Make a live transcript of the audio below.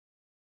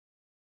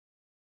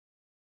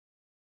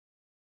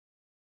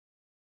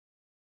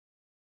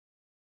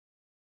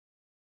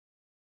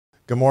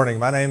Good morning.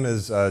 My name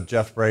is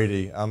Jeff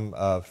Brady. I'm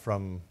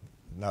from,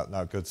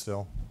 not good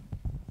still?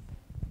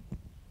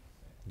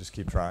 Just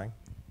keep trying?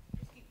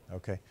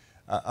 Okay.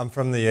 I'm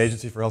from the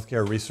Agency for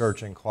Healthcare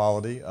Research and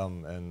Quality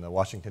in the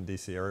Washington,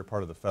 D.C. area,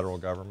 part of the federal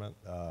government,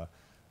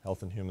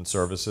 Health and Human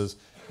Services.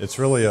 It's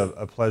really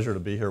a pleasure to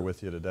be here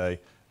with you today.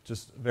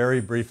 Just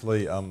very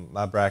briefly,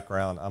 my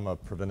background, I'm a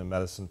preventive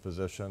medicine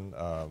physician,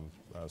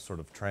 sort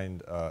of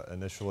trained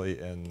initially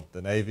in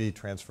the Navy,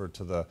 transferred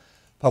to the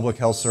Public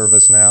Health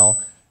Service now.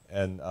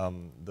 And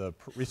the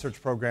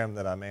research program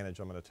that I manage,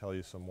 I'm going to tell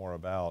you some more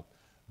about,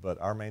 but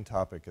our main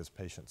topic is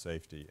patient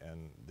safety.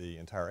 And the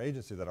entire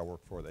agency that I work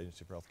for, the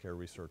Agency for Healthcare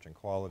Research and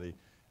Quality,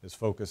 is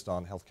focused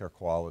on healthcare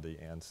quality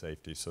and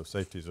safety. So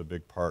safety is a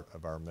big part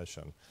of our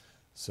mission.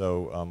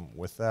 So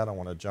with that, I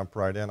want to jump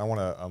right in. I want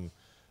to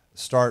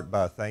start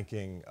by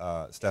thanking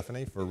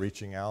Stephanie for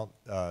reaching out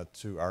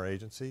to our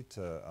agency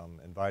to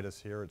invite us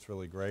here. It's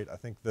really great. I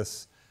think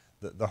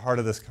the heart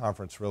of this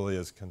conference really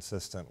is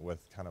consistent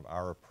with kind of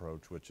our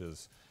approach, which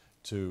is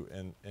to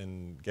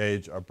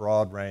engage a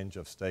broad range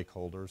of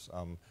stakeholders.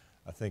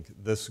 I think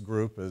this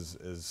group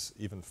is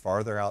even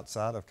farther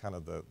outside of kind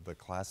of the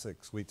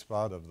classic sweet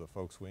spot of the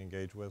folks we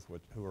engage with,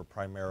 who are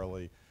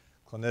primarily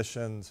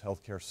clinicians,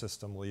 healthcare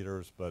system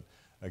leaders, but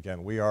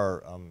again, we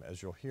are,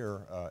 as you'll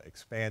hear,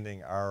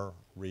 expanding our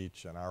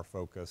reach and our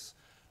focus.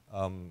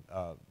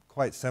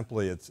 Quite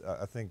simply,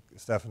 I think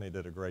Stephanie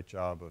did a great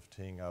job of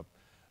teeing up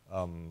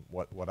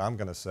what I'm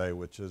going to say,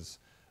 which is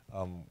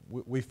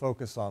we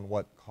focus on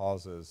what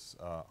causes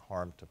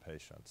harm to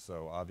patients.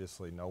 So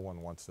obviously no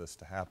one wants this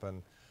to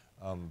happen,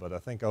 but I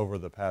think over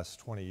the past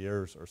 20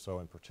 years or so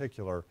in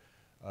particular,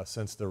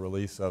 since the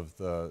release of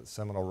the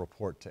seminal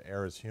report To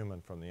Err is Human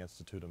from the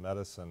Institute of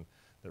Medicine,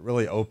 that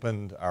really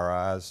opened our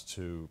eyes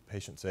to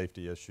patient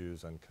safety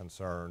issues and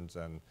concerns,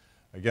 and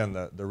again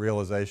the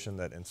realization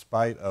that in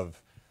spite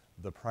of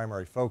the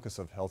primary focus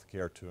of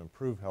healthcare to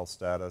improve health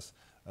status,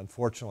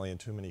 unfortunately, in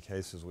too many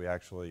cases, we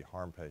actually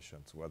harm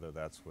patients, whether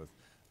that's with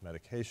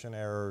medication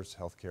errors,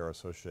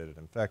 healthcare-associated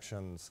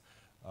infections,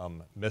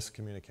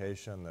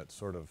 miscommunication that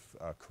sort of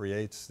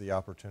creates the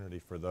opportunity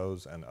for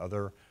those and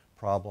other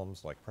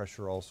problems like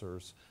pressure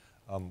ulcers.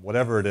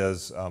 Whatever it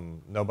is,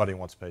 nobody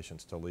wants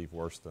patients to leave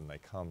worse than they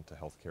come to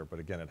healthcare, but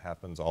again, it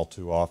happens all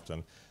too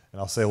often. And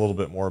I'll say a little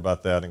bit more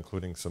about that,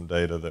 including some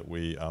data that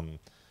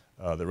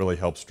that really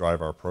helps drive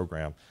our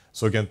program.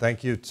 So again,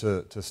 thank you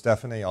to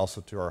Stephanie,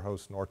 also to our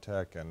host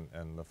Nortec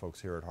and the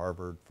folks here at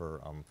Harvard for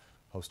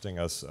hosting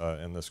us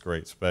in this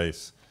great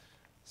space.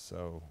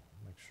 So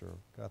make sure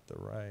I've got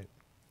the right,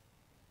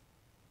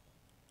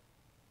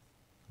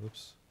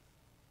 oops.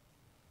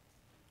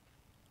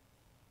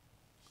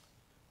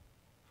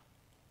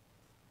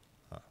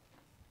 That's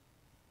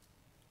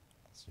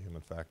a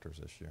human factors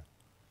issue.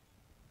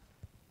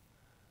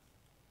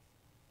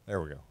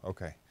 There we go,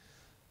 okay.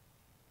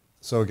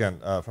 So again,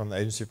 from the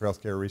Agency for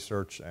Healthcare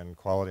Research and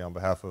Quality, on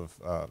behalf of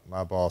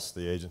my boss,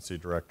 the agency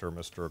director,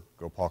 Mr.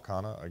 Gopal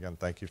Khanna, again,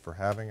 thank you for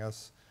having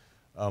us.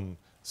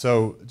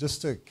 So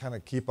just to kind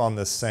of keep on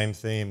this same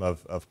theme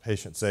of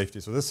patient safety,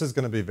 so this is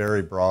going to be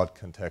very broad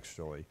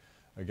contextually.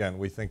 Again,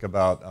 we think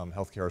about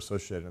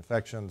healthcare-associated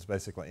infections,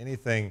 basically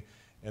anything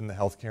in the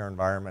healthcare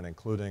environment,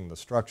 including the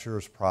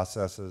structures,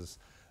 processes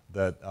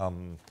that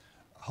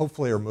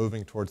hopefully are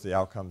moving towards the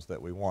outcomes that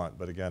we want,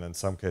 but again, in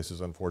some cases,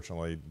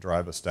 unfortunately,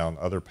 drive us down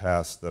other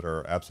paths that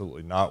are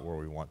absolutely not where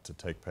we want to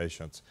take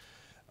patients.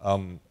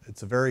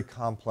 It's a very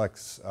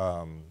complex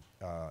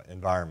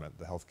environment,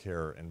 the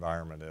healthcare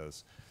environment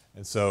is.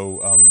 And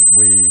so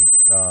we,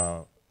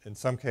 in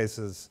some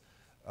cases,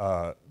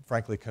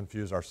 frankly,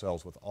 confuse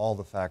ourselves with all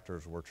the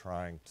factors we're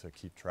trying to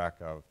keep track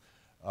of.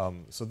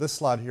 So this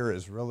slide here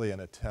is really an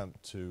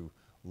attempt to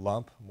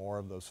lump more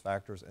of those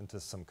factors into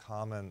some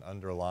common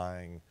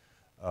underlying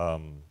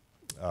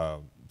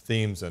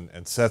themes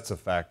and sets of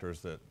factors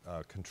that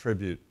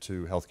contribute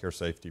to healthcare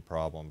safety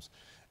problems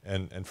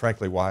and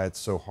frankly why it's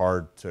so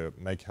hard to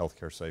make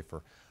healthcare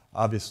safer.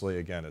 Obviously,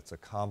 again, it's a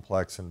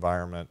complex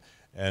environment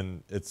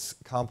and it's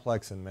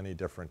complex in many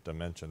different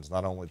dimensions,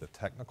 not only the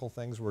technical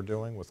things we're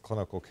doing with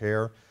clinical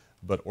care,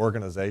 but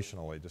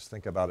organizationally. Just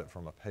think about it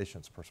from a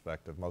patient's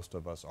perspective. Most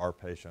of us are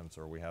patients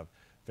or we have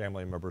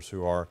family members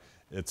who are.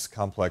 It's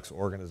complex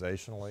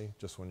organizationally.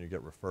 Just when you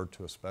get referred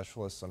to a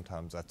specialist,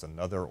 sometimes that's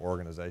another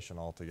organization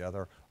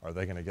altogether. Are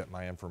they going to get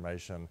my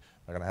information? Am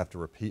I going to have to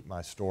repeat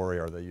my story?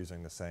 Are they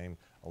using the same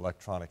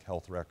electronic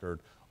health record?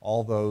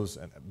 All those,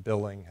 and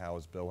billing, how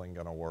is billing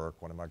going to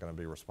work? What am I going to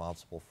be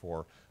responsible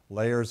for?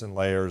 Layers and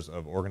layers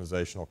of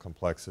organizational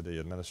complexity,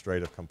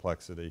 administrative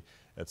complexity,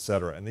 et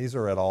cetera. And these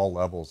are at all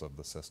levels of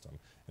the system.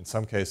 In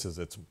some cases,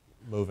 it's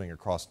moving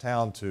across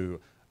town to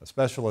a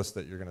specialist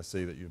that you're going to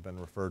see that you've been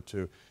referred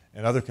to.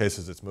 In other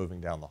cases, it's moving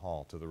down the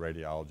hall to the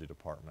radiology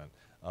department.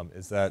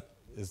 Is that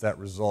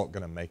result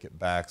going to make it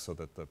back so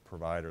that the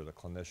provider, the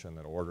clinician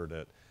that ordered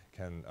it,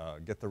 can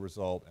get the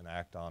result and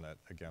act on it?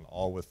 Again,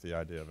 all with the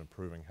idea of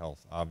improving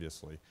health,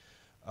 obviously.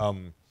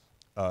 I'm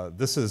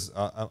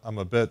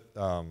a bit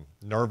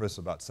nervous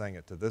about saying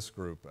it to this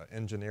group.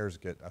 Engineers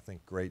get, I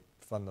think, great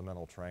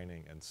fundamental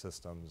training in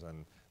systems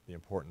and the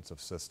importance of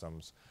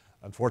systems.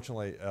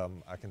 Unfortunately,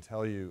 I can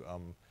tell you,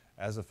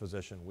 as a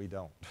physician, we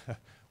don't.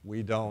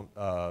 We don't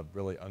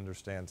really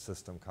understand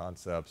system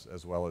concepts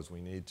as well as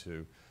we need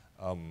to.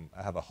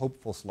 I have a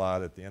hopeful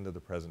slide at the end of the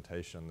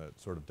presentation that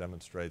sort of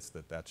demonstrates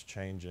that that's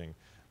changing,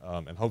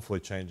 and hopefully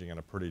changing in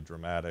a pretty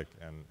dramatic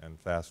and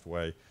fast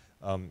way.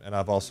 And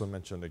I've also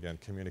mentioned, again,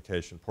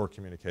 communication. Poor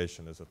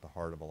communication is at the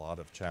heart of a lot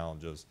of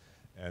challenges,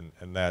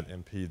 and that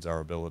impedes our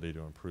ability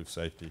to improve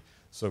safety.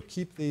 So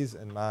keep these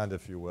in mind,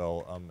 if you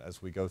will,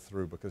 as we go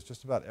through, because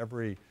just about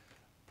every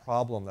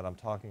problem that I'm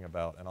talking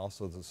about and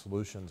also the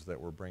solutions that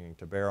we're bringing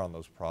to bear on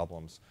those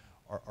problems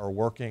are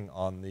working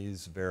on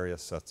these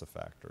various sets of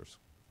factors.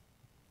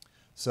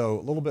 So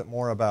a little bit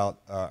more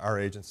about our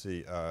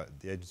agency,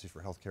 the Agency for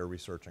Healthcare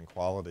Research and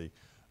Quality.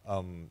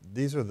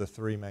 These are the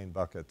three main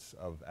buckets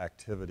of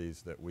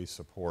activities that we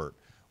support.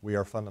 We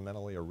are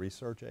fundamentally a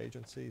research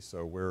agency,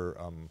 so we're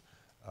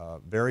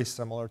very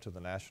similar to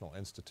the National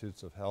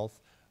Institutes of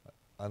Health.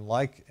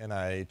 Unlike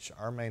NIH,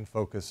 our main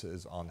focus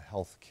is on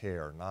health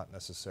care, not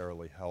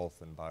necessarily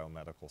health and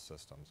biomedical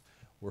systems.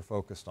 We're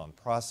focused on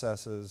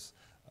processes,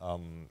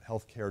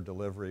 healthcare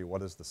delivery,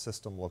 what does the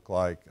system look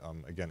like?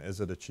 Again,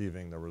 is it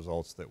achieving the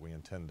results that we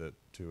intend it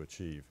to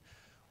achieve?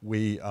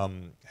 We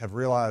have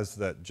realized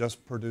that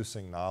just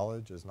producing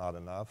knowledge is not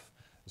enough,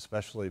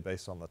 especially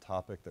based on the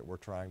topic that we're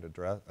trying to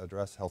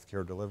address,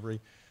 healthcare delivery.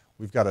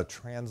 We've got to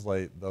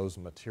translate those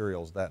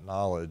materials, that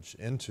knowledge,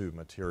 into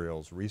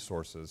materials,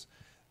 resources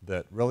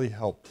that really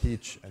help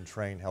teach and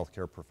train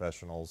healthcare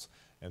professionals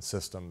and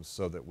systems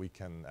so that we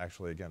can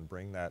actually, again,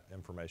 bring that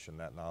information,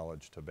 that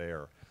knowledge to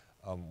bear.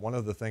 One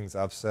of the things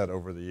I've said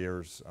over the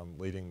years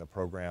leading the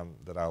program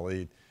that I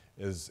lead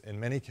is in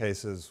many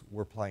cases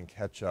we're playing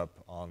catch up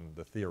on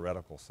the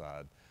theoretical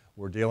side.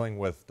 We're dealing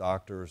with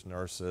doctors,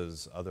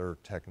 nurses, other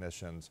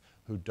technicians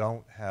who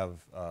don't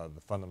have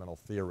the fundamental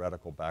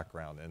theoretical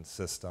background in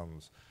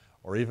systems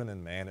or even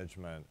in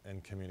management,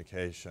 in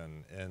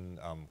communication, in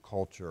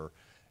culture.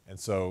 And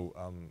so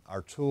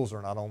our tools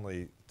are not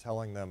only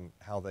telling them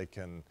how they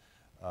can,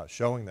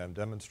 showing them,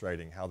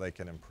 demonstrating how they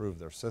can improve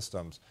their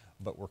systems,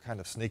 but we're kind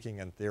of sneaking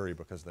in theory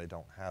because they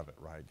don't have it,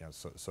 right? You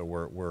know, so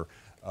we're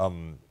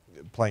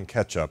playing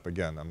catch up.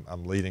 Again,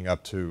 I'm leading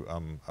up to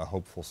a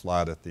hopeful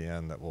slide at the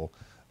end that will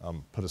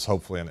put us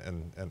hopefully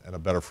in a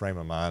better frame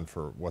of mind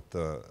for what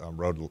the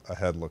road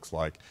ahead looks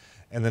like.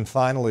 And then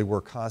finally,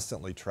 we're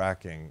constantly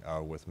tracking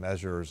with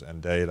measures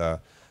and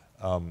data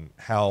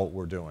how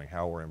we're doing,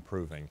 how we're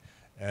improving.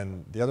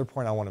 And the other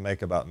point I want to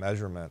make about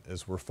measurement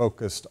is we're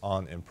focused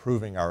on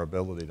improving our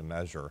ability to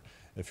measure.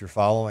 If you're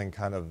following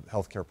kind of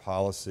healthcare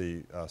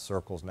policy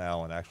circles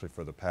now, and actually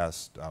for the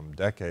past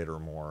decade or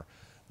more,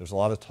 there's a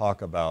lot of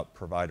talk about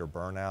provider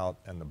burnout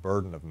and the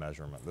burden of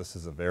measurement. This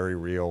is a very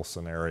real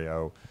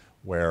scenario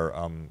where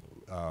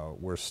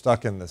we're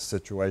stuck in this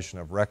situation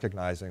of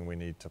recognizing we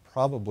need to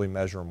probably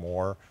measure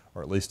more,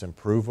 or at least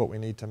improve what we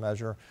need to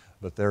measure,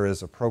 but there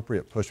is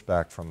appropriate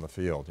pushback from the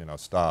field. You know,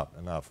 stop,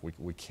 enough,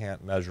 we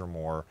can't measure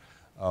more.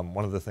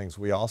 One of the things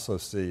we also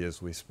see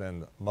is we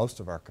spend most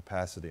of our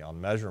capacity on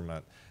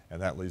measurement,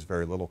 and that leaves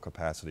very little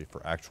capacity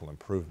for actual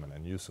improvement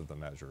and use of the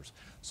measures.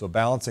 So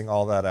balancing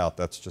all that out,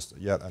 that's just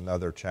yet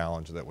another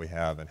challenge that we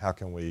have, and how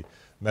can we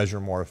measure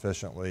more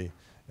efficiently?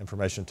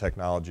 Information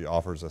technology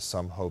offers us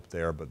some hope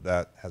there, but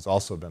that has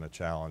also been a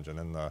challenge, and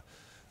in the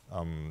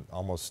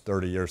almost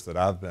 30 years that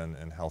I've been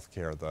in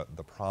healthcare,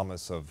 the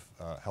promise of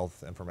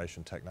health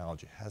information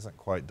technology hasn't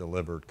quite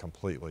delivered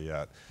completely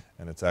yet,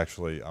 and it's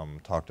actually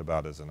talked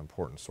about as an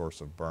important source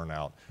of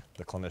burnout,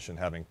 the clinician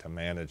having to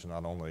manage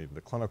not only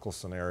the clinical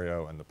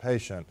scenario and the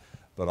patient,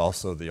 but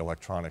also the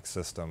electronic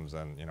systems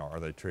and, you know, are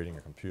they treating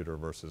a computer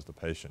versus the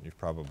patient? You've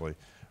probably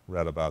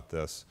read about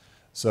this.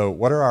 So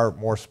what are our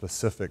more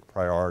specific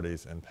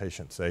priorities in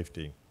patient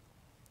safety?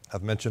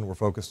 I've mentioned we're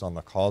focused on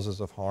the causes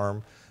of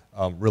harm,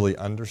 really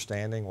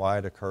understanding why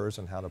it occurs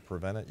and how to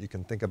prevent it. You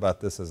can think about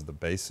this as the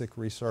basic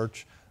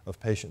research of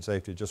patient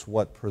safety, just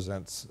what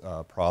presents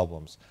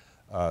problems,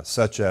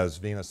 such as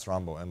venous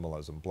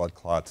thromboembolism, blood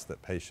clots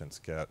that patients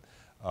get.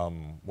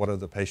 What are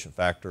the patient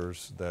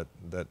factors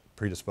that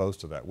predispose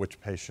to that? Which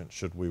patient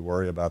should we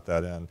worry about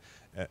that in?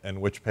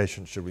 And which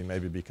patient should we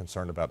maybe be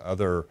concerned about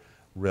other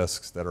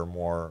risks that are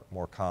more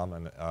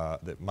common,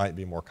 that might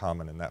be more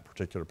common in that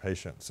particular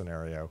patient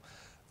scenario?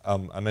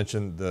 I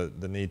mentioned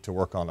the need to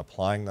work on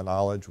applying the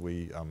knowledge.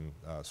 We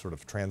sort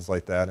of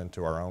translate that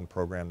into our own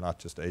program, not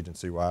just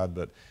agency-wide,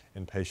 but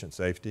in patient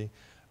safety.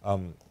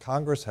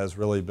 Congress has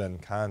really been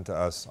kind to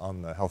us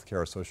on the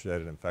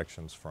healthcare-associated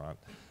infections front.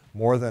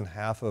 More than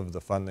half of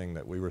the funding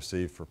that we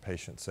receive for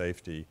patient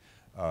safety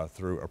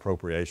through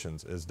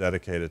appropriations is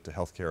dedicated to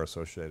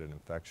healthcare-associated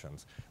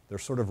infections. They're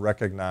sort of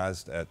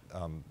recognized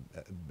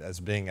as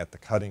being at the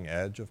cutting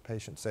edge of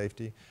patient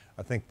safety.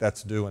 I think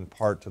that's due in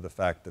part to the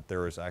fact that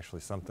there is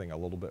actually something a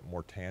little bit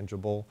more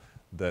tangible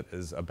that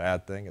is a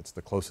bad thing. It's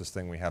the closest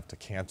thing we have to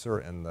cancer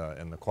in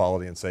the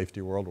quality and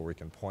safety world, where we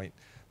can point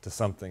to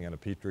something in a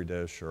petri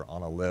dish or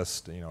on a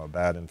list, you know, a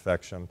bad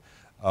infection.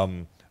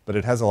 But but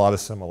it has a lot of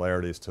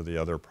similarities to the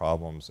other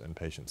problems in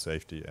patient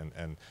safety,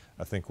 and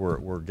I think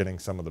we're getting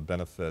some of the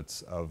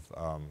benefits of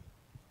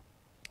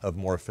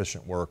more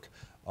efficient work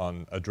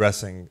on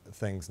addressing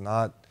things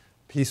not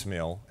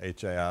piecemeal,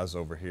 HAIs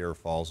over here,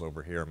 falls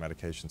over here,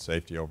 medication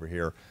safety over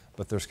here,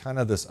 but there's kind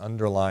of this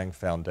underlying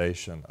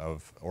foundation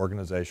of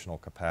organizational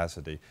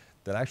capacity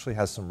that actually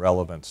has some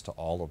relevance to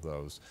all of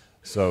those.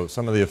 So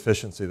some of the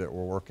efficiency that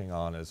we're working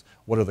on is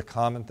what are the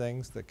common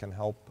things that can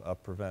help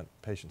prevent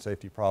patient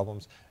safety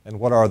problems, and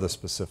what are the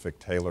specific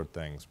tailored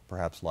things,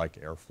 perhaps like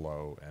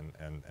airflow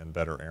and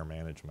better air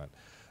management.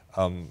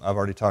 I've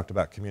already talked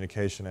about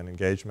communication and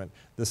engagement.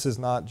 This is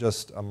not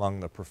just among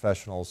the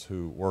professionals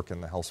who work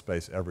in the health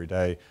space every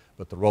day,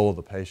 but the role of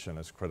the patient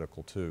is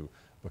critical too,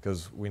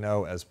 because we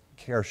know as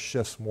care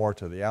shifts more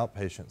to the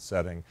outpatient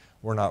setting,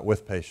 we're not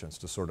with patients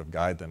to sort of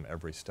guide them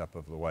every step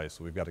of the way.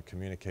 So we've got to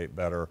communicate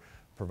better,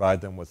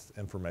 provide them with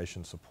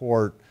information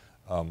support,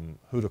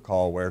 who to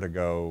call, where to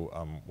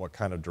go, what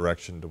kind of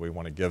direction do we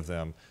want to give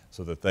them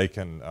so that they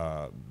can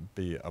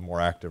be a more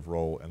active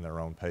role in their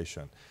own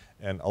patient.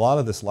 And a lot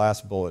of this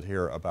last bullet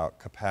here about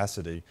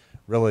capacity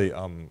really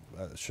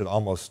should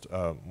almost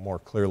more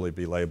clearly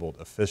be labeled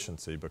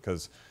efficiency,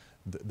 because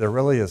there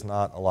really is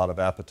not a lot of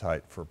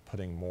appetite for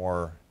putting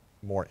more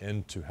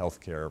into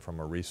healthcare from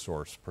a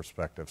resource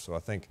perspective. So I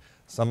think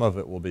some of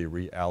it will be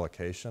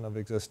reallocation of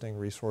existing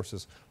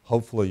resources,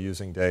 hopefully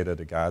using data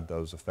to guide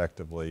those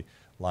effectively,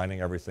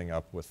 lining everything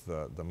up with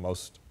the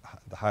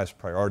highest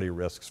priority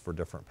risks for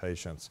different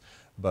patients.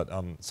 But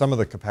some of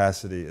the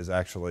capacity is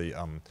actually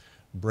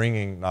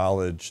bringing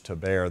knowledge to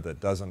bear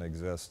that doesn't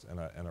exist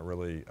in a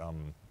really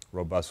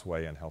robust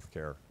way in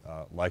healthcare,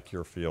 like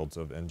your fields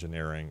of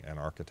engineering and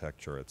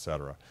architecture, et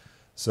cetera.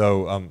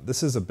 So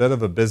this is a bit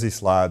of a busy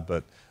slide,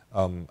 but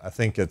I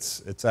think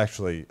it's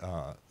actually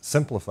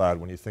simplified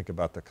when you think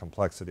about the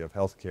complexity of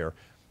healthcare.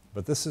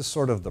 But this is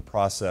sort of the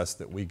process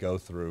that we go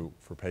through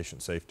for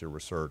patient safety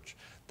research.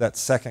 That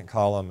second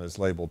column is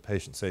labeled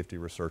patient safety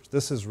research.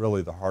 This is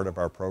really the heart of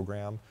our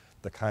program,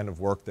 the kind of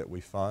work that we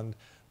fund.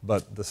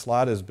 But the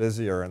slide is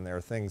busier, and there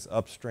are things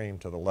upstream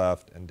to the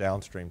left and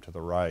downstream to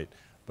the right,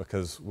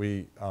 because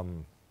I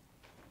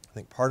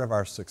think part of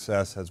our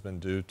success has been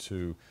due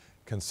to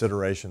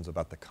considerations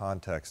about the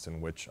context in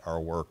which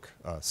our work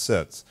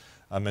sits.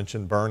 I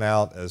mentioned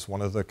burnout as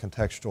one of the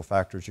contextual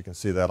factors. You can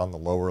see that on the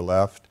lower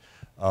left.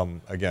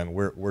 Again,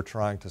 we're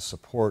trying to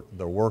support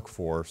the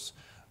workforce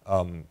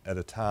at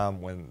a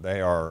time when they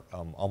are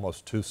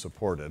almost too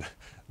supported.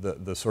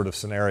 The sort of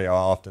scenario I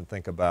often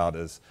think about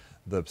is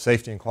the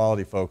safety and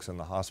quality folks in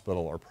the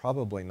hospital are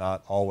probably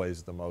not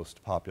always the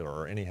most popular,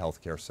 or any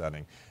healthcare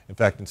setting. In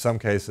fact, in some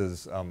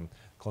cases,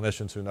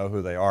 clinicians who know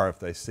who they are, if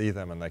they see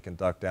them and they can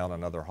duck down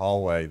another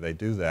hallway, they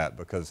do that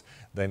because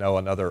they know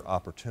another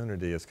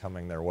opportunity is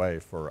coming their way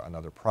for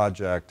another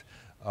project.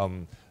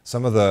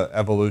 Some of the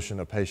evolution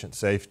of patient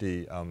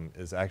safety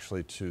is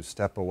actually to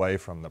step away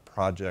from the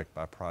project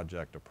by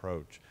project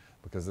approach,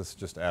 because this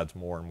just adds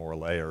more and more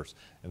layers,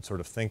 and sort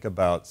of think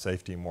about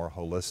safety more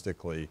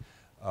holistically.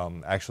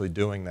 Actually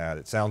doing that,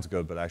 it sounds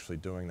good, but actually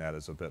doing that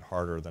is a bit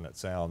harder than it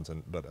sounds,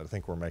 but I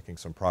think we're making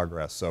some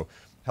progress. So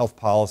health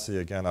policy,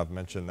 again, I've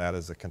mentioned that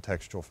as a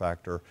contextual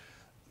factor.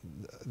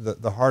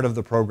 The heart of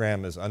the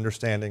program is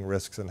understanding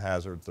risks and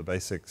hazards, the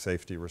basic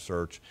safety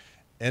research,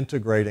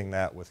 integrating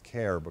that with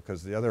care,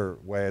 because the other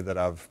way that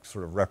I've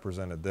sort of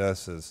represented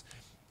this is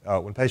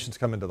when patients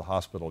come into the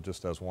hospital,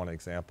 just as one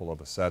example of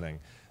a setting,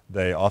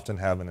 they often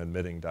have an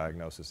admitting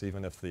diagnosis.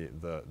 Even if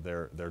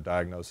their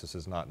diagnosis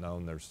is not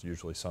known, there's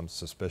usually some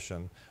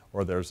suspicion,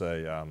 or there's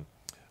a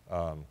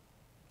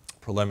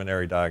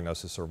preliminary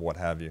diagnosis or what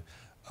have you.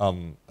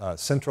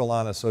 Central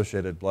line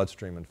associated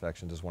bloodstream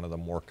infections is one of the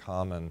more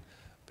common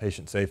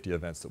patient safety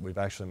events that we've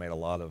actually made a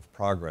lot of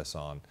progress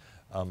on.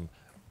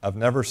 I've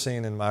never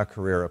seen in my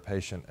career a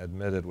patient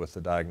admitted with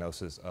the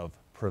diagnosis of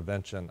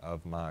prevention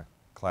of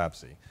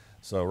myclapsy.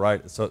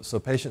 So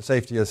patient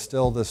safety is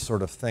still this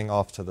sort of thing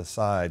off to the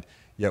side,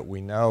 yet we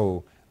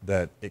know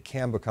that it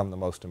can become the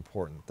most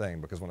important thing,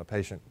 because when a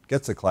patient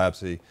gets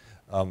eclampsia,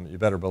 you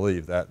better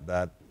believe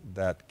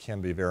that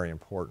can be very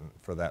important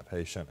for that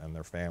patient and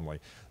their family.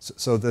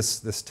 So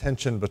this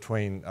tension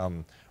between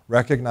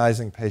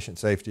recognizing patient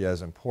safety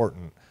as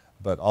important,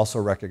 but also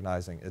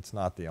recognizing it's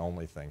not the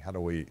only thing. How do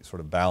we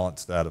sort of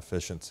balance that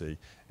efficiency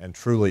and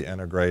truly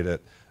integrate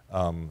it?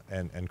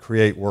 And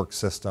create work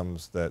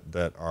systems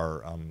that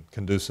are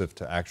conducive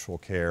to actual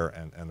care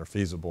and are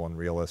feasible and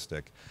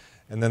realistic.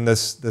 And then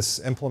this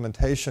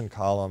implementation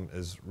column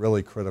is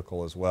really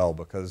critical as well,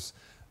 because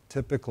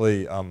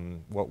typically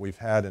what we've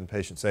had in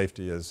patient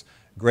safety is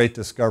great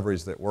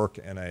discoveries that work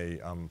in a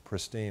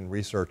pristine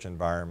research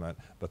environment,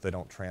 but they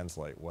don't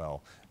translate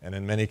well. And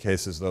in many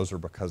cases, those are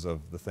because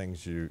of the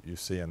things you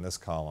see in this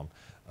column.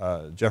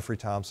 Jeffrey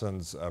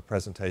Thompson's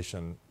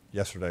presentation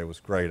yesterday was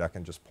great. I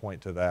can just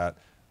point to that.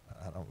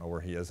 I don't know where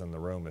he is in the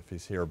room, if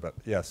he's here, but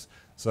yes.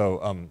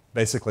 So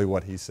basically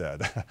what he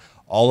said,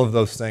 all of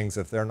those things,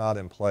 if they're not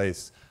in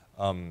place,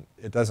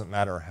 it doesn't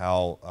matter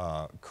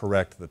how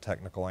correct the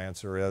technical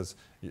answer is,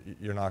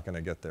 you're not going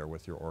to get there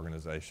with your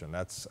organization.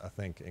 That's, I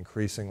think,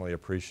 increasingly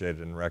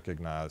appreciated and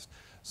recognized.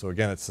 So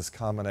again, it's this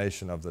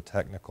combination of the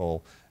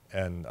technical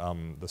and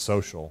the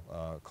social,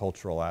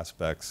 cultural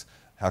aspects.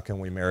 How can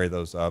we marry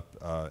those up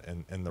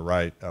in the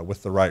right,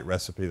 with the right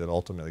recipe that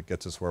ultimately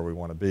gets us where we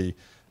want to be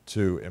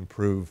to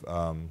improve,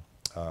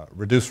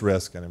 reduce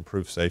risk and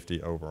improve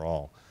safety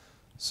overall.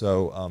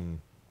 So,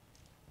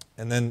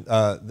 and then,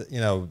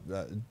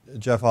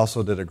 Jeff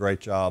also did a great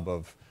job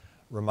of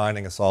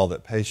reminding us all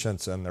that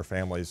patients and their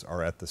families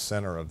are at the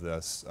center of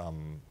this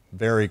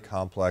very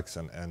complex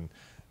and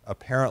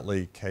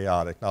apparently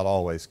chaotic, not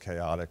always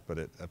chaotic, but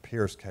it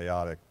appears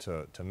chaotic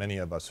to many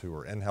of us who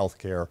are in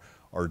healthcare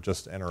or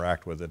just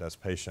interact with it as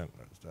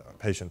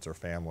patients or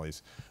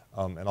families.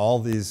 And all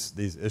these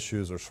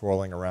issues are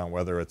swirling around,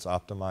 whether it's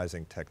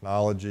optimizing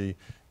technology,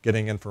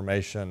 getting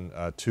information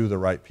to the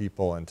right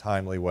people in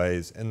timely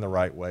ways, in the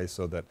right way,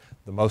 so that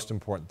the most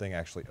important thing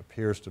actually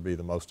appears to be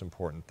the most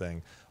important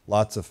thing.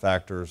 Lots of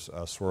factors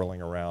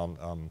swirling around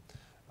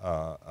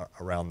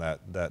around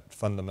that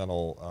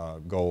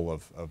fundamental goal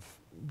of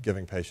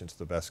giving patients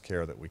the best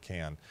care that we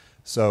can.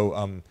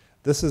 So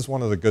this is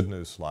one of the good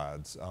news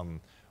slides.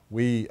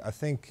 We, I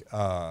think,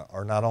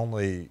 are not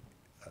only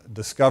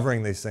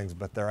discovering these things,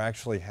 but they're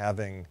actually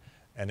having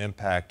an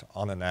impact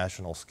on a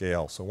national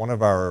scale. So one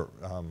of our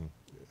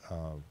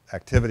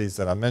activities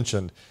that I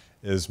mentioned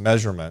is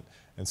measurement.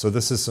 And so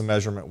this is some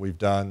measurement we've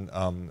done.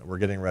 We're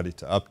getting ready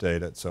to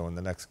update it. So in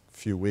the next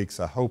few weeks,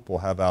 I hope we'll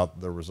have out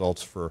the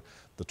results for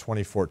the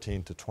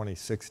 2014 to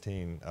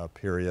 2016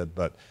 period.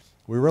 But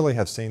we really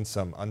have seen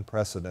some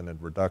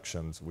unprecedented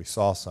reductions. We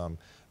saw some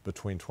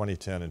between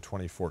 2010 and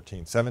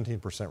 2014,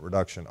 17%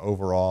 reduction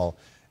overall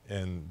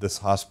in this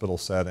hospital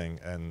setting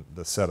and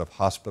the set of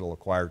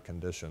hospital-acquired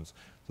conditions.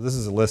 So this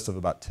is a list of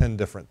about 10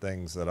 different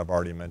things that I've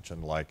already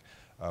mentioned, like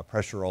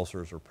pressure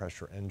ulcers or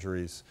pressure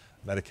injuries,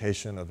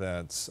 medication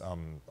events,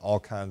 all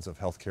kinds of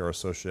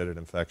healthcare-associated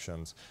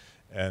infections.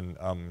 And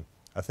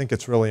I think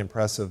it's really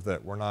impressive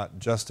that we're not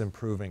just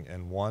improving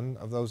in one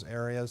of those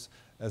areas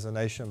as a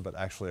nation, but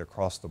actually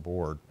across the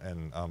board.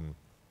 And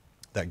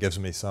that gives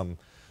me some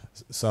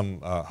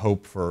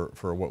hope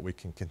for what we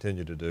can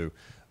continue to do.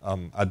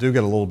 I do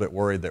get a little bit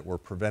worried that we're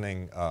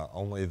preventing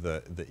only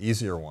the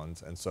easier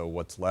ones, and so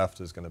what's left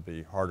is going to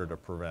be harder to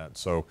prevent.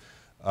 So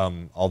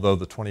although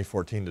the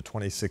 2014 to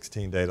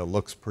 2016 data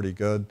looks pretty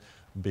good,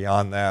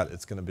 beyond that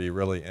it's going to be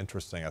really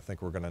interesting. I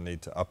think we're going to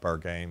need to up our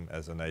game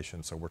as a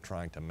nation, so we're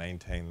trying to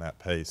maintain that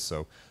pace.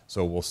 So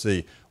we'll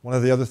see. One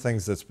of the other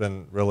things that's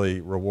been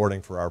really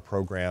rewarding for our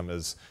program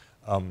is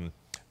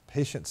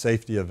patient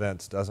safety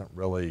events doesn't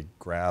really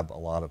grab a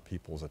lot of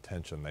people's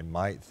attention. They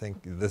might think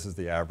this is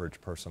the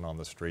average person on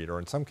the street, or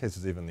in some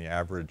cases even the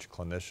average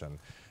clinician.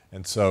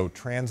 And so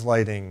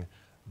translating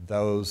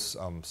those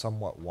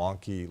somewhat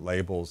wonky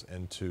labels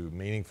into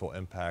meaningful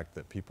impact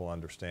that people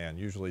understand,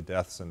 usually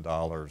deaths and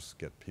dollars,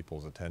 get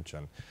people's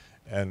attention.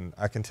 And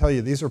I can tell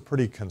you these are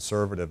pretty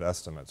conservative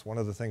estimates. One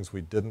of the things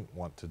we didn't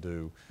want to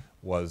do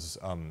was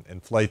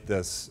inflate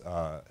this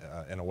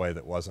in a way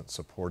that wasn't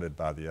supported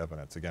by the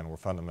evidence. Again, we're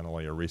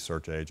fundamentally a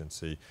research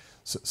agency.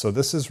 So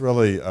this is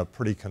really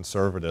pretty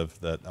conservative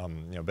that,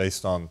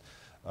 based on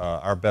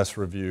our best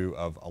review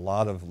of a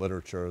lot of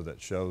literature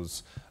that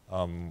shows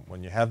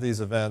when you have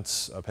these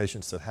events,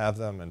 patients that have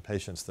them and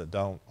patients that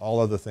don't, all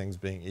other things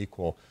being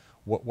equal,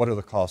 what are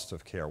the costs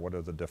of care? What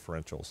are the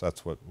differentials?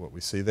 That's what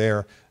we see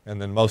there.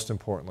 And then most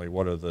importantly,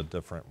 what are the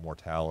different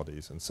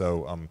mortalities? And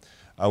so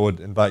I would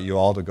invite you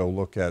all to go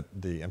look at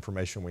the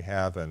information we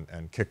have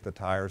and kick the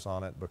tires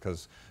on it,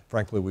 because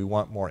frankly, we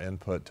want more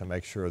input to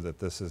make sure that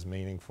this is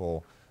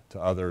meaningful to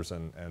others.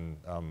 And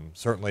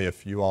certainly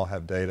if you all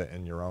have data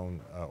in your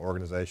own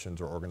organizations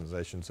or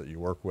organizations that you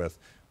work with,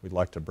 we'd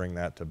like to bring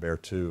that to bear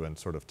too and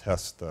sort of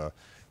test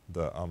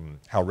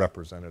how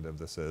representative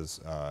this is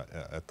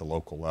at the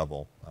local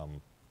level.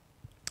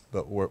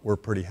 But we're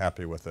pretty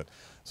happy with it.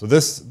 So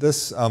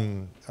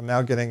I'm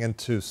now getting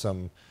into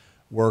some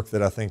work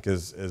that I think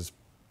is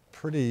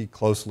pretty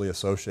closely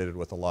associated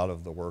with a lot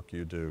of the work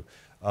you do.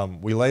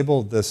 We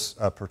labeled this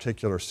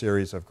particular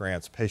series of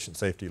grants Patient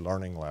Safety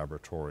Learning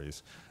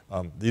Laboratories.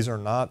 These are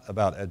not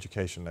about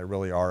education. They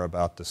really are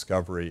about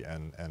discovery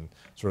and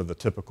sort of the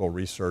typical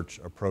research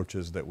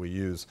approaches that we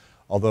use.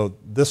 Although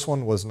this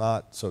one was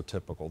not so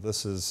typical.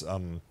 This is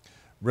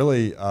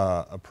really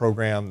a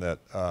program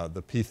that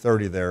the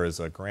P30 there is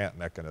a grant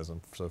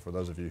mechanism. So for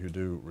those of you who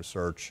do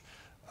research,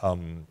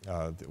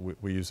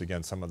 we use,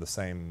 again, some of the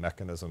same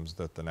mechanisms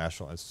that the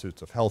National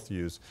Institutes of Health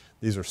use.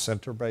 These are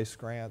center-based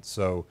grants.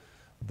 So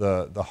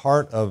the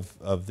heart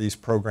of these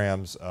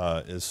programs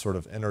is sort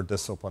of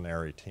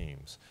interdisciplinary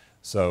teams.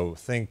 So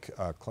think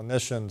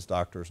clinicians,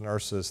 doctors,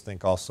 nurses,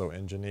 think also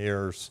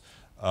engineers,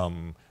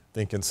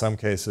 think in some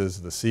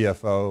cases the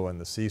CFO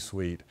and the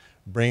C-suite,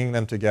 bringing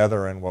them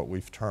together in what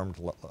we've termed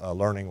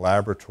learning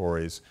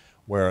laboratories,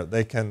 where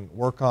they can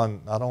work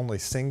on not only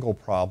single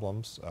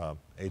problems,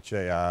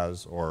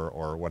 HAIs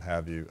or what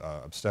have you,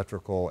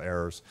 obstetrical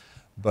errors,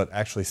 but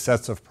actually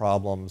sets of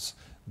problems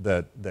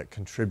that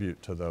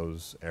contribute to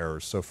those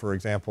errors. So for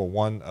example,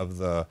 one of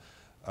the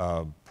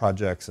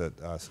projects at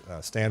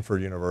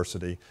Stanford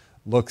University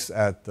looks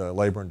at the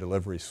labor and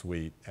delivery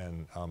suite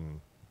and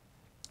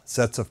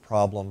sets of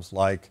problems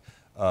like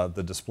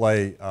the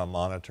display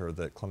monitor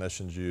that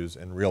clinicians use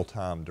in real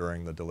time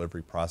during the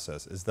delivery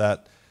process. Is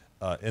that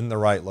in the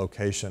right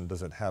location?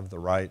 Does it have the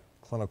right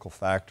clinical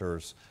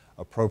factors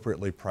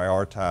appropriately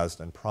prioritized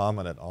and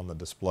prominent on the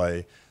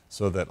display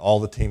so that all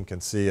the team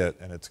can see it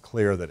and it's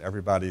clear that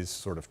everybody's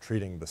sort of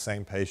treating the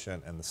same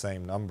patient and the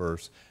same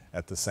numbers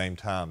at the same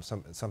time?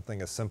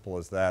 Something as simple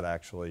as that,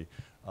 actually.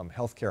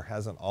 Healthcare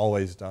hasn't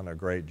always done a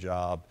great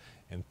job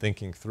in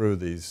thinking through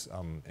these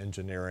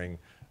engineering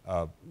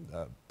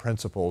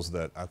principles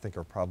that I think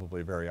are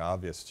probably very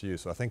obvious to you.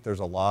 So I think there's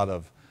a lot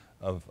of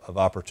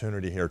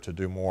opportunity here to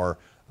do more.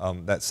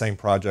 That same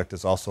project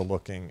is also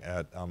looking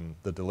at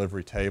the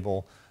delivery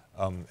table.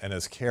 And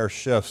as care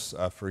shifts,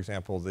 for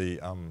example,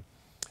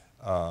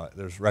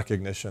 there's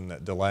recognition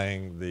that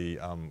delaying the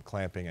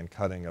clamping and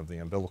cutting of the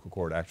umbilical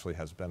cord actually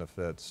has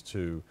benefits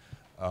to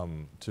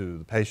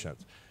the patient.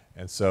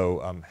 And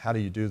so how do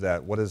you do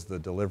that? What does the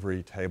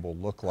delivery table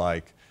look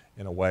like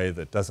in a way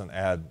that doesn't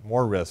add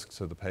more risk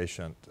to the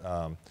patient?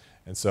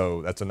 And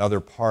so that's another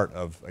part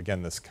of,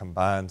 again, this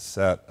combined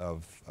set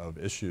of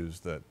issues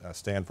that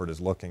Stanford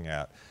is looking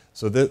at.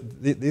 So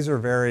these are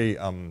very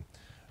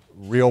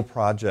real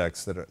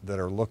projects that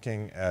are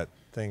looking at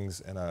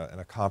things in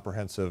a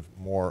comprehensive,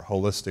 more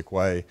holistic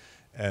way.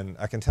 And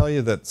I can tell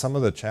you that some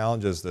of the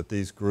challenges that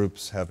these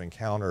groups have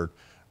encountered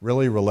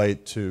really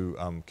relate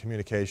to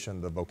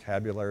communication, the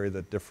vocabulary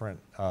that different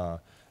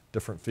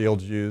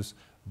fields use.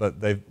 But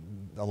a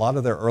lot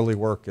of their early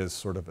work is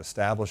sort of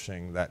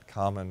establishing that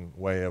common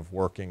way of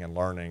working and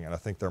learning, and I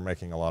think they're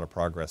making a lot of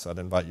progress. I'd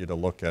invite you to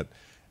look at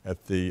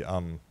the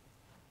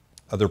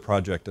other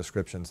project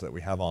descriptions that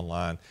we have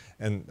online.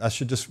 And I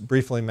should just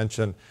briefly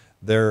mention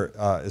there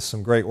is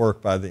some great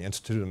work by the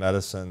Institute of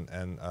Medicine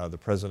and the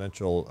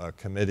Presidential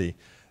Committee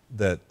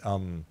that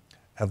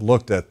have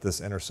looked at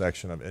this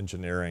intersection of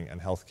engineering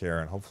and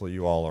healthcare, and hopefully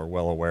you all are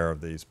well aware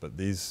of these, but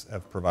these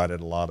have provided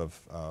a lot of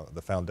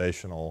the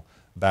foundational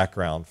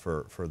background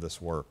for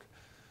this work.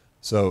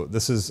 So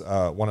this is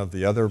one of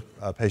the other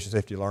patient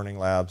safety learning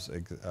lab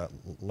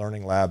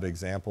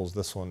examples.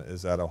 This one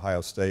is at Ohio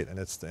State, and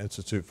it's the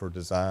Institute for the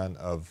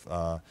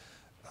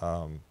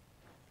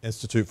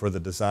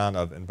Design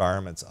of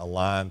Environments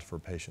Aligned for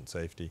Patient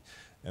Safety.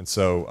 And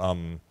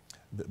so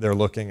they're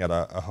looking at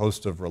a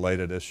host of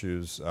related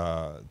issues,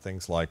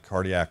 things like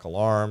cardiac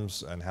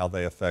alarms and how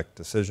they affect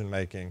decision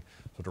making,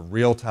 sort of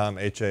real-time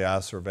HAI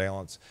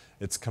surveillance.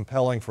 It's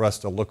compelling for us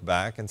to look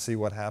back and see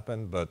what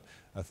happened, but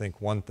I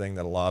think one thing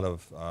that a lot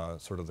of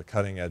sort of the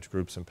cutting-edge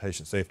groups in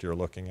patient safety are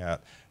looking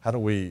at, how do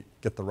we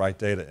get the right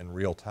data in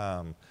real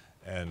time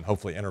and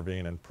hopefully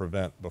intervene and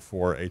prevent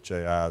before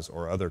HAIs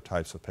or other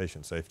types of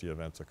patient safety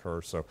events occur.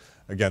 So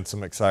again,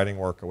 some exciting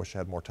work. I wish I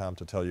had more time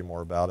to tell you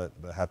more about it,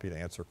 but happy to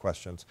answer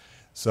questions.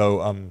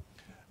 So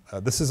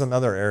this is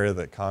another area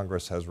that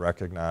Congress has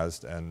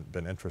recognized and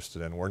been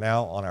interested in. We're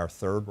now on our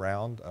third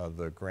round.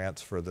 The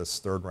grants for this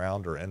third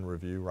round are in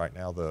review right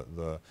now.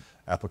 The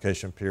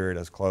application period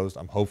has closed.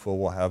 I'm hopeful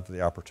we'll have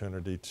the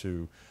opportunity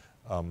to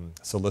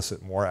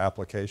solicit more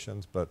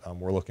applications, but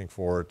we're looking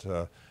forward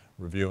to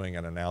reviewing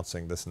and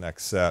announcing this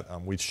next set.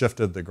 We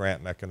shifted the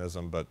grant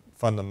mechanism, but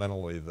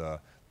fundamentally the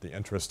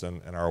interest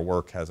in our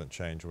work hasn't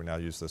changed. We now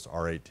use this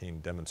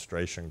R18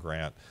 demonstration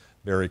grant,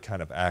 very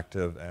kind of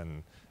active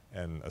and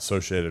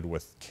associated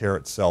with care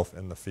itself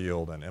in the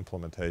field and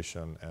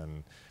implementation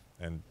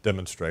and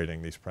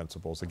demonstrating these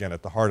principles. Again,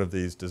 at the heart of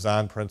these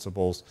design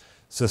principles,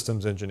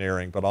 systems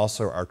engineering, but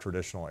also our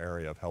traditional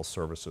area of health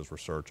services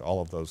research, all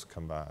of those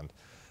combined.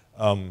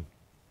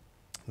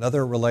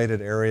 Another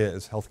related area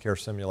is healthcare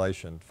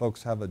simulation.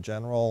 Folks have a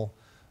general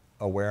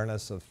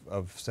awareness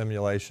of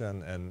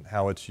simulation and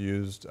how it's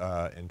used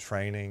in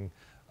training,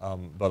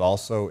 but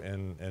also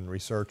in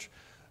research.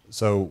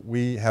 So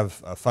we have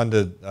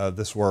funded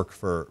this work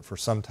for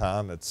some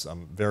time. It's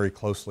very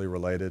closely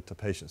related to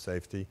patient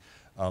safety,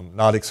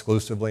 not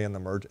exclusively in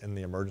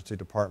the emergency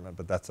department,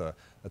 but that's a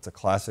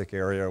classic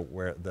area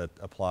that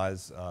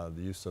applies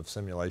the use of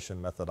simulation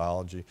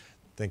methodology.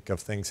 Think of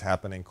things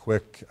happening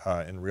quick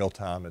in real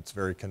time. It's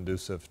very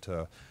conducive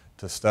to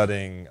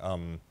studying,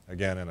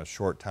 again, in a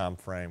short time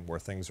frame where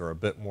things are a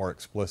bit more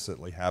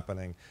explicitly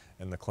happening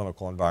in the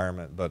clinical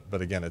environment, but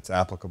again, it's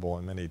applicable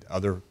in many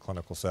other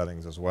clinical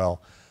settings as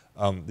well.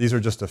 These are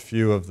just a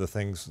few of the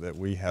things that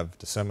we have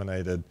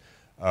disseminated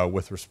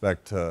with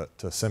respect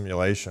to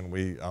simulation.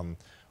 We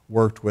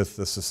worked with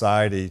the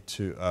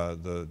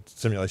the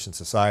Simulation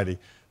Society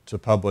to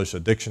publish a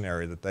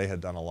dictionary that they had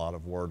done a lot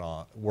of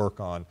work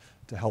on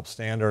to help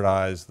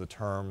standardize the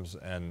terms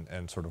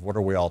and sort of what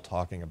are we all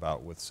talking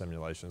about with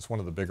simulation. It's one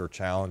of the bigger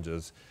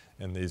challenges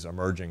in these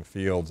emerging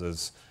fields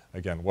is,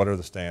 again, what are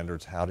the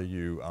standards? How do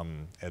you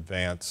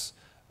advance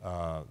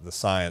the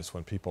science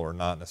when people are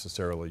not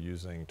necessarily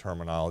using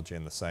terminology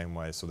in the same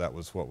way? So that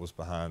was what was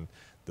behind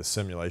the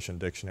simulation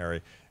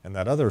dictionary. And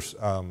that other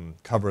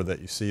cover that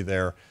you see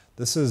there,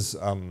 this is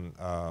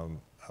a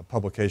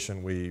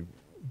publication we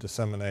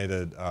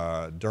disseminated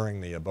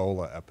during the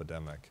Ebola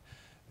epidemic.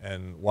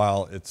 And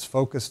while it's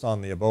focused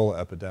on the Ebola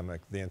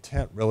epidemic, the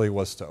intent really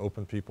was to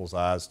open people's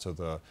eyes to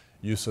the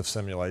use of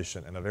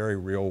simulation in a very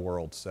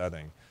real-world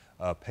setting.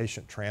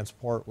 Patient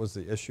transport was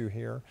the issue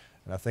here,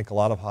 and I think a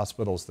lot of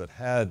hospitals that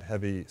had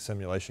heavy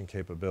simulation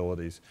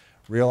capabilities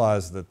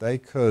realized that they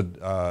could,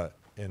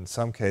 in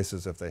some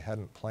cases, if they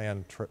hadn't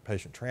planned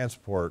patient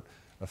transport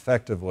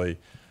effectively,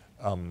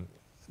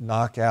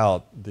 knock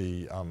out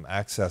the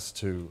access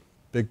to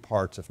big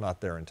parts, if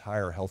not their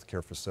entire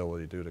healthcare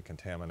facility, due to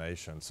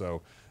contamination.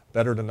 So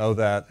better to know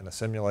that in a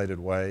simulated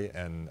way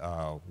and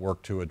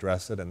work to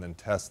address it and then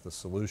test the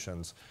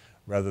solutions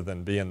rather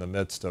than be in the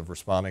midst of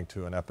responding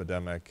to an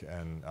epidemic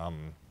and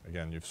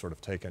again, you've sort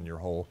of taken your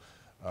whole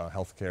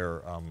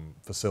healthcare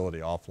facility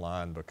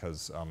offline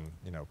because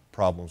you know,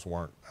 problems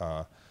weren't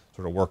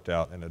sort of worked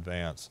out in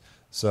advance.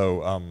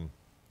 So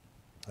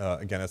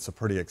again, it's a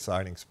pretty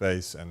exciting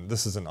space, and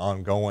this is an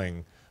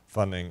ongoing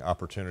funding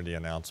opportunity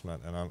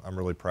announcement, and I'm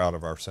really proud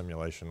of our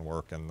simulation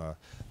work and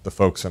the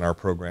folks in our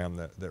program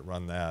that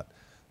run that.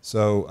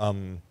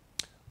 So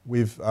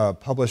we've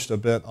published a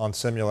bit on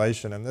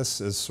simulation, and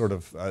this is sort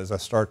of, as I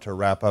start to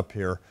wrap up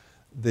here,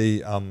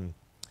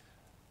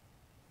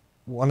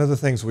 one of the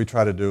things we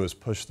try to do is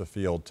push the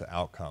field to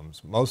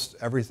outcomes. Most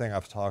everything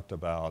I've talked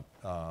about,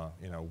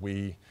 you know,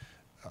 we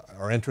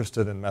are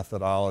interested in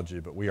methodology,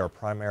 but we are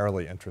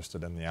primarily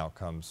interested in the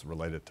outcomes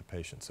related to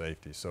patient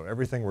safety. So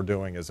everything we're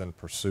doing is in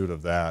pursuit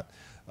of that,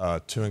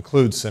 to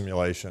include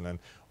simulation. And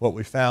what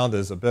we found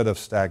is a bit of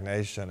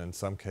stagnation in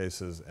some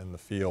cases in the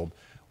field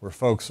where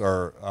folks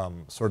are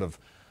sort of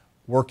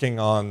working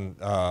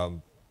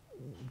on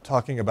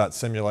talking about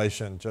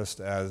simulation just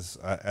as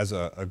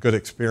a good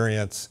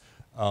experience,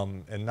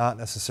 and not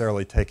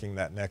necessarily taking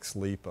that next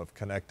leap of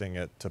connecting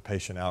it to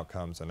patient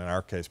outcomes, and in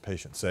our case,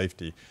 patient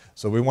safety.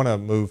 So we want to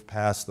move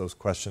past those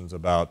questions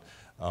about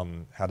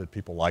how did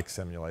people like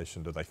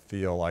simulation, do they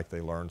feel like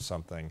they learned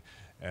something,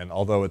 and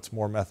although it's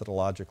more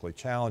methodologically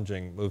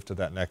challenging, move to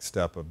that next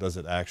step of does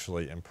it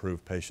actually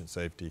improve patient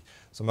safety.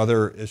 Some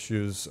other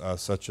issues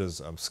such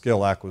as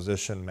skill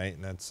acquisition,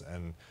 maintenance,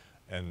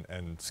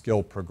 and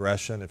skill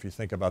progression. If you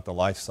think about the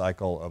life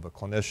cycle of a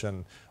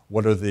clinician,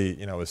 what are the,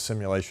 you know, is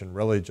simulation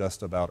really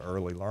just about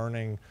early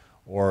learning,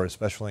 or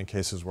especially in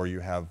cases where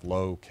you have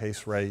low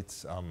case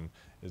rates,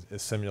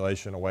 is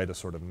simulation a way to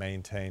sort of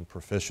maintain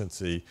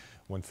proficiency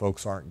when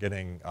folks aren't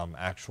getting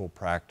actual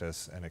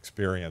practice and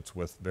experience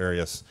with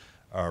various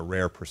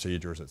rare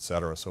procedures, et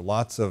cetera. So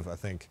lots of, I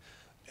think,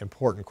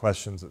 important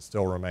questions that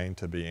still remain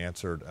to be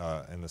answered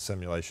in the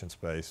simulation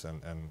space,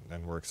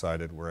 and we're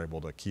excited we're able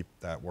to keep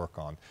that work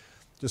on.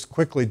 Just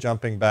quickly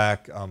jumping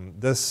back,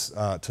 this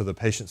to the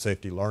Patient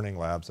Safety Learning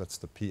Labs, that's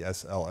the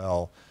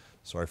PSLL,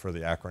 sorry for the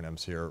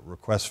acronyms here,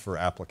 Request for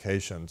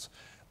Applications.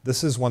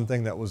 This is one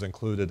thing that was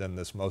included in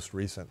this most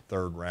recent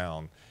third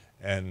round.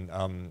 And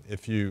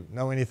if you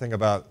know anything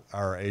about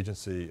our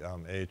agency,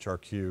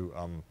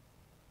 AHRQ,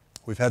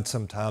 we've had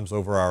some times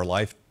over our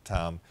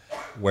lifetime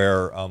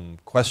where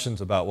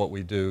questions about what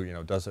we do, you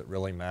know, does it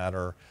really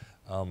matter?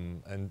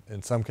 And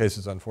in some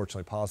cases,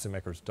 unfortunately,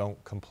 policymakers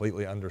don't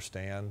completely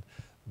understand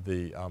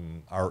the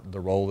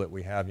role that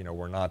we have. You know,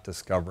 we're not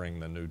discovering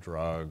the new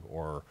drug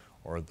or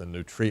the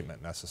new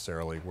treatment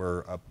necessarily.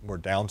 We're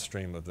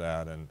downstream of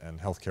that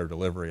and healthcare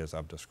delivery, as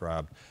I've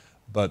described.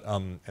 But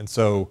and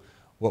so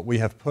what we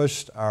have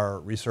pushed our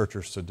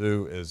researchers to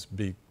do is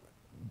be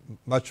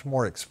much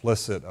more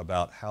explicit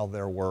about how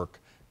their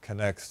work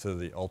connects to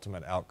the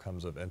ultimate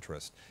outcomes of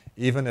interest,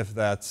 even if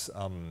that's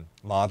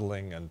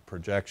modeling and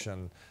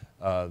projection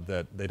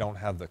that they don't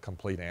have the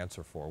complete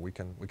answer for. We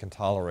can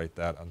tolerate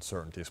that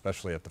uncertainty,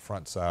 especially at the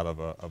front side of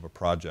a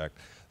project.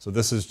 So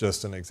this is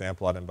just an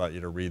example. I'd invite you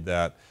to read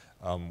that.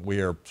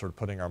 We are sort of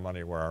putting our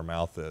money where our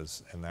mouth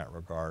is in that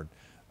regard.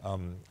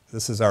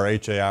 This is our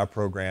HAI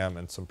program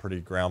and some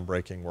pretty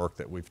groundbreaking work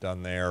that we've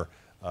done there,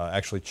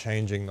 actually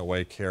changing the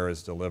way care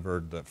is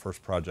delivered. The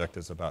first project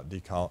is about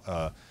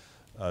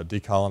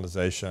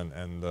decolonization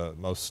and the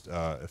most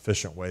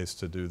efficient ways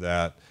to do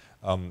that.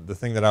 The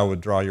thing that I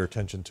would draw your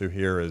attention to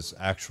here is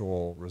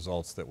actual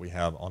results that we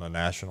have on a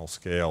national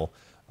scale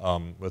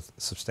with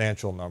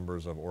substantial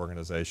numbers of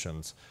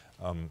organizations.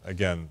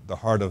 Again, the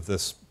heart of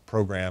this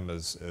program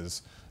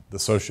is the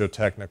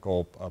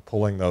socio-technical,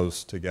 pulling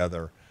those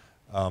together.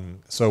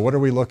 So what are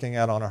we looking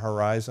at on a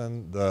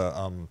horizon?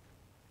 The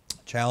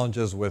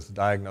challenges with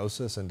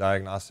diagnosis and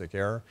diagnostic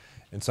error.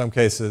 In some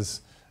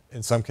cases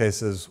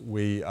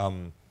we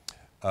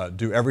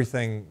do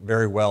everything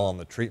very well on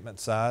the treatment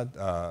side.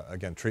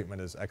 Again,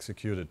 treatment is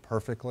executed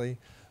perfectly,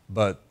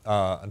 but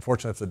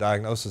unfortunately if the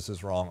diagnosis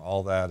is wrong,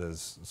 all that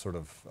is sort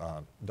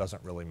of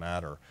doesn't really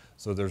matter.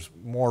 So there's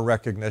more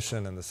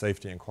recognition in the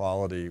safety and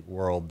quality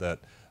world that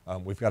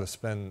we've got to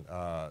spend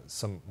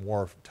some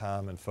more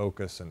time and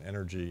focus and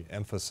energy,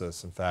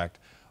 emphasis in fact,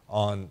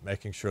 on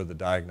making sure the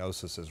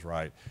diagnosis is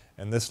right.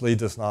 And this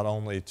leads us not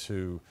only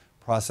to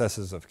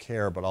processes of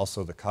care, but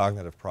also the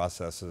cognitive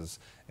processes,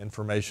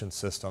 information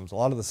systems, a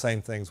lot of the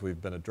same things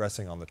we've been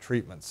addressing on the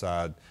treatment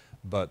side,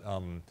 but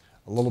a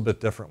little bit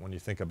different when you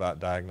think about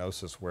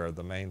diagnosis, where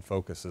the main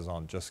focus is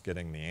on just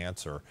getting the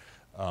answer,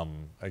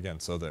 again,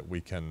 so that we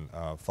can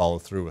follow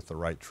through with the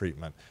right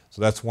treatment.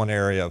 So that's one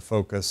area of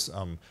focus.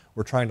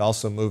 We're trying to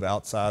also move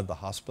outside the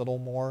hospital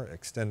more,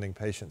 extending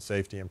patient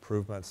safety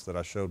improvements that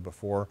I showed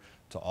before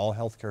to all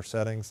healthcare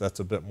settings. That's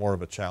a bit more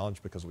of a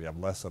challenge because we have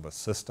less of a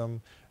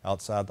system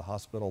outside the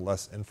hospital,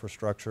 less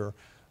infrastructure,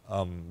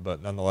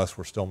 but nonetheless,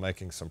 we're still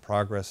making some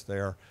progress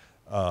there.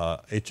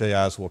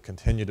 HAIs will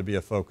continue to be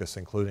a focus,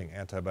 including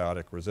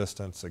antibiotic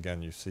resistance.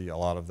 Again, you see a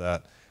lot of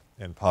that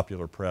in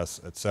popular press,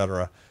 et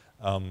cetera.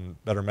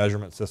 Better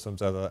measurement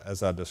systems,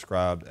 as I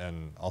described,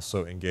 and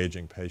also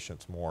engaging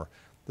patients more.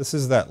 This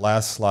is that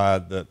last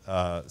slide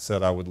that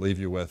said I would leave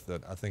you with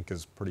that I think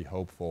is pretty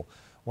hopeful.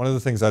 One of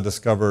the things I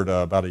discovered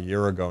about a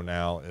year ago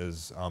now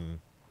is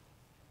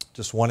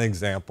just one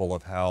example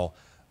of how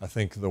I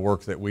think the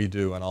work that we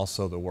do and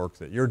also the work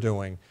that you're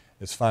doing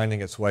is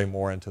finding its way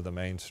more into the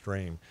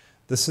mainstream.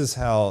 This is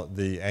how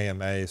the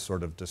AMA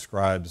sort of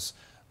describes,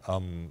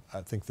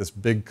 I think, this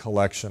big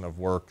collection of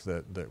work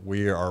that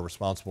we are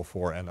responsible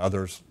for and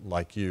others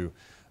like you.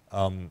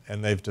 And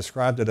they've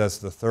described it as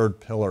the third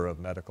pillar of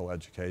medical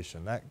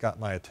education. That got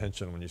my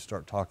attention when you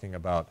start talking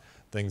about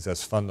things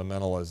as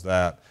fundamental as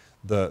that.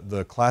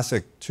 The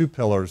classic two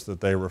pillars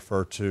that they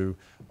refer to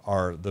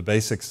are the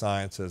basic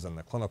sciences and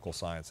the clinical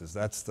sciences.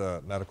 That's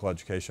the medical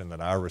education that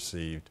I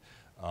received,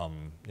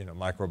 you know,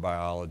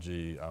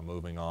 microbiology,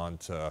 moving on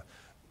to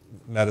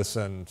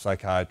medicine,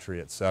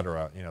 psychiatry, et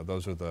cetera. You know,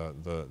 those are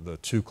the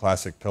two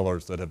classic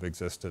pillars that have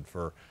existed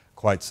for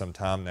quite some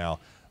time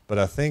now. But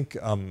I think,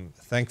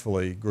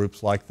 thankfully,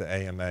 groups like the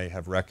AMA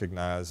have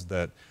recognized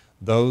that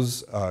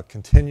those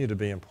continue to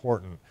be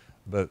important,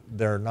 but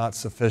they're not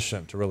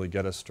sufficient to really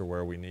get us to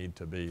where we need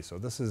to be. So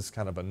this is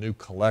kind of a new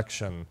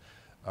collection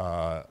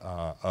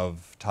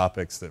of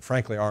topics that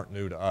frankly aren't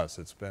new to us.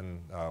 It's been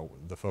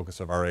the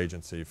focus of our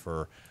agency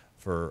for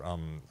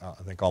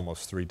I think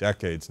almost 3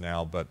 decades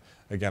now, but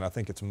again, I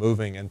think it's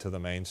moving into the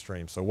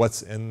mainstream. So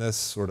what's in this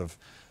sort of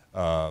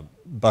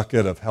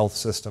bucket of health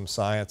system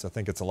science? I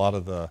think it's a lot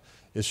of the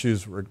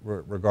issues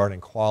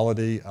regarding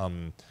quality.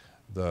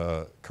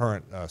 The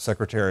current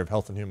Secretary of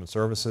Health and Human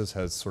Services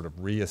has sort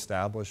of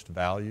reestablished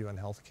value in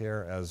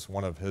healthcare as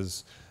one of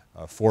his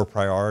 4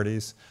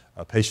 priorities.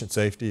 Patient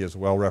safety is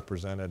well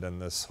represented in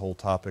this whole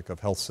topic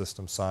of health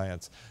system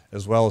science,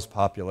 as well as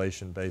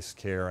population-based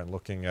care and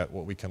looking at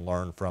what we can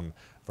learn from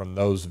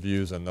those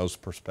views and those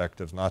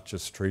perspectives, not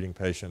just treating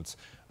patients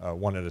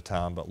one at a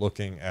time, but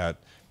looking at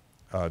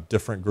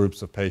different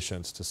groups of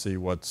patients to see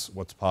what's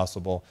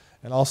possible,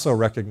 and also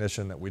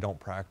recognition that we don't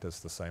practice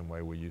the same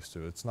way we used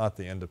to. It's not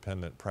the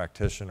independent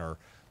practitioner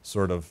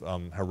sort of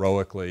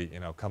heroically, you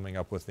know, coming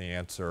up with the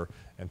answer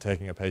and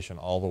taking a patient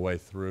all the way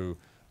through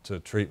to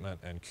treatment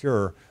and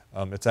cure.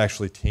 It's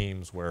actually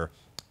teams where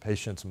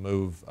patients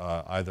move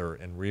either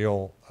in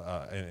real,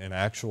 in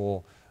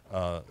actual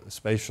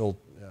spatial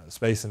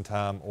space and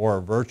time, or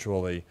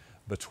virtually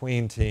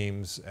between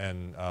teams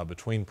and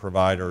between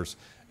providers.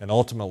 And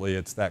ultimately,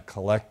 it's that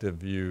collective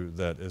view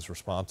that is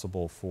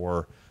responsible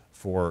for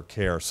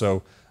care.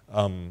 So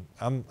I'm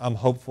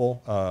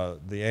hopeful.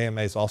 The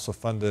AMA has also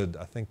funded,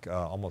 I think,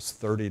 almost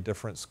 30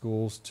 different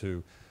schools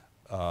to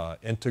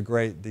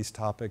integrate these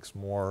topics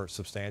more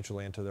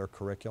substantially into their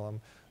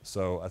curriculum.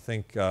 So I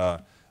think,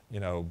 you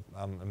know,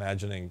 I'm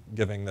imagining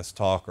giving this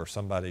talk or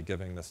somebody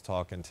giving this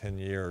talk in 10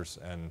 years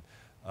and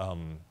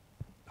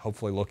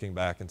hopefully looking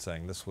back and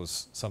saying this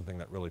was something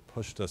that really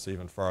pushed us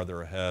even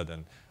farther ahead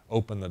and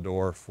opened the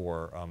door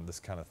for this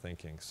kind of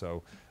thinking.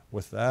 So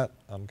with that,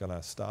 I'm going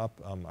to stop.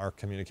 Our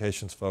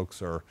communications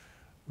folks are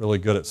really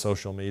good at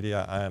social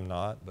media. I am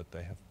not, but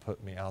they have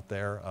put me out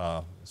there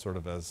sort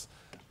of as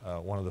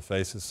one of the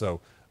faces. So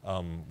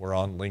we're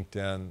on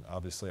LinkedIn,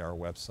 obviously our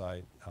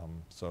website.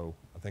 So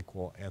I think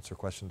we'll answer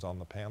questions on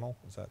the panel.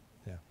 Is that,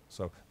 yeah.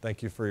 So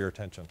thank you for your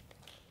attention.